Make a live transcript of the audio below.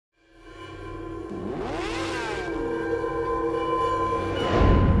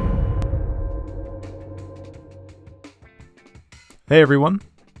Hey everyone,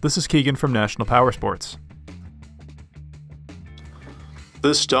 this is Keegan from National Powersports.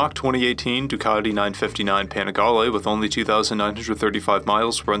 This stock 2018 Ducati 959 Panigale with only 2,935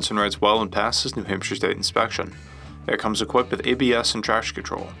 miles runs and rides well and passes New Hampshire State inspection. It comes equipped with ABS and traction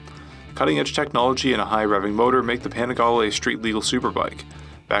control. Cutting-edge technology and a high-revving motor make the Panigale a street-legal superbike,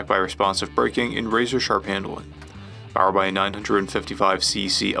 backed by responsive braking and razor-sharp handling. Powered by a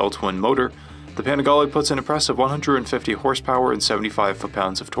 955cc L-twin motor, the Panigale puts an impressive 150 horsepower and 75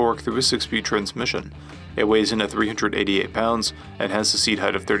 foot-pounds of torque through a 6-speed transmission. It weighs in at 388 pounds and has a seat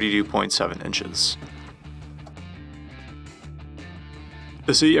height of 32.7 inches.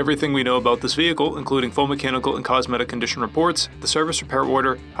 To see everything we know about this vehicle, including full mechanical and cosmetic condition reports, the service repair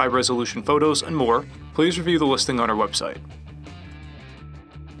order, high-resolution photos, and more, please review the listing on our website.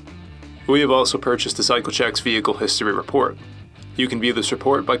 We have also purchased the CycleCheck's Vehicle History Report. You can view this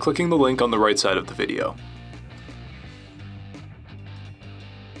report by clicking the link on the right side of the video.